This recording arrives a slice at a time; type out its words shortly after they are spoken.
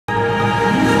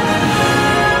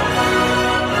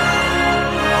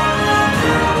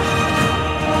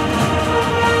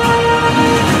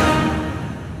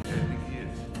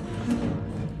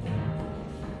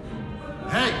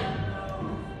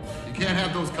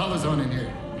colors on in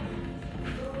here.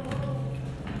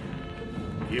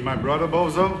 You my brother,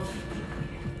 bozo?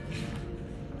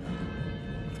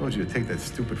 I told you to take that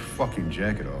stupid fucking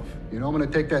jacket off. You know, I'm gonna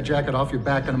take that jacket off your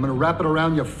back and I'm gonna wrap it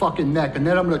around your fucking neck and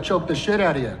then I'm gonna choke the shit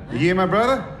out of you. You hear my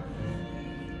brother?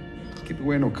 Keep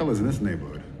wearing no colors in this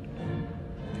neighborhood.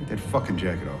 Take that fucking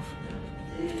jacket off.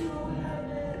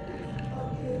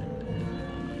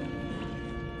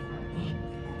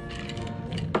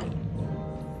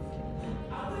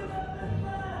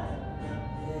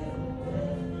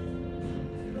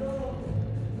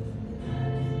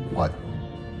 What?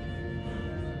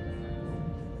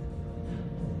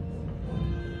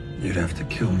 You'd have to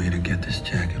kill me to get this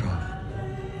jacket off.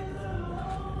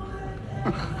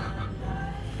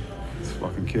 This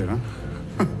fucking kid, huh?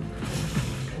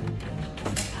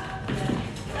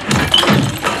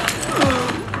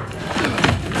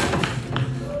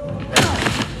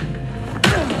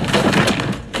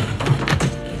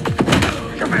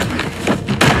 Come here.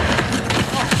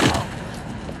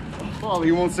 Father,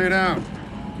 you won't stay down.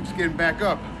 Keeps getting back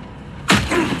up.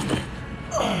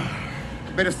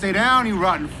 Better stay down, you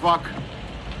rotten fuck.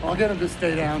 I'll get him to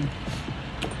stay down. This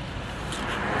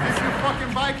your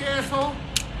fucking bike, asshole?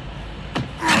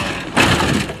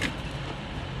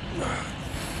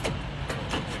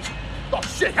 Oh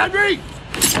shit, Henry!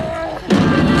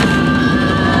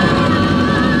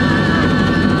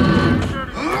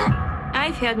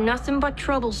 I've had nothing but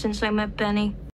trouble since I met Benny.